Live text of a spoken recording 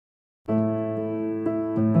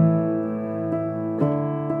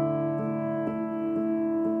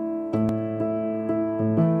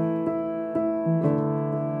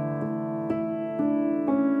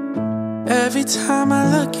time I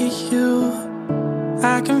look at you,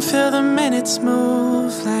 I can feel the minutes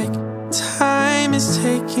move, like time is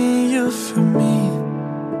taking you from me.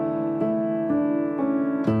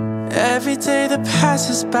 Every day that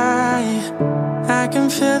passes by, I can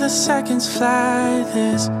feel the seconds fly.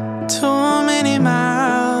 There's too many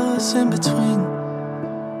miles in between.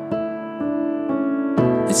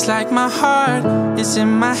 It's like my heart is in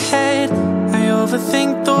my head. I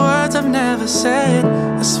overthink the words I've never said.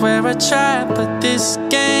 I swear I tried, but this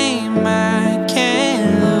game I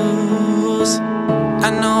can't lose. I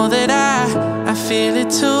know that I feel it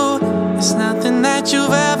too. It's nothing that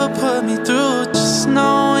you've ever put me through. Just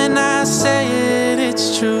know when I say it,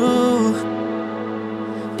 it's true.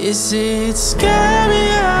 Is it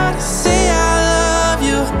scarier to say I love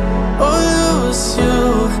you or lose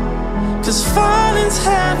you? 'Cause falling's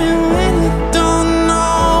heavy when you don't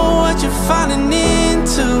know what you're falling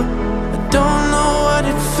into. I don't know what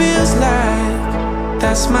it feels like.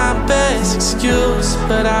 That's my best excuse,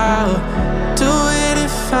 but I'll do it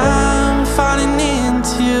if I'm falling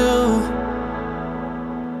into you.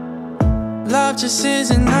 Love just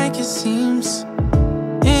isn't like it seems.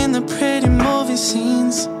 In the pretty movie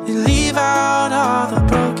scenes, they leave out all the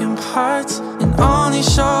broken parts and only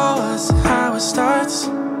show us how it starts.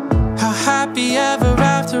 How happy ever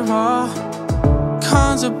after all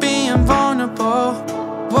comes with being vulnerable.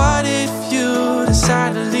 What if you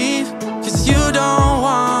decide to leave? 'Cause you don't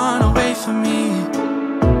wanna wait for me.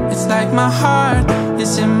 It's like my heart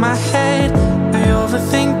is in my head. I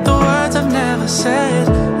overthink the words I've never said.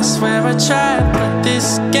 I swear I tried, but this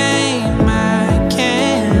game I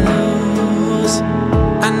can't lose.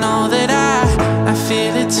 I know that I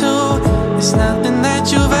feel it too. It's nothing that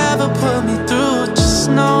you've ever put me through. Just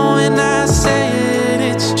know when I say it,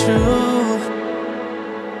 it's true.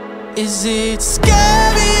 Is it scary?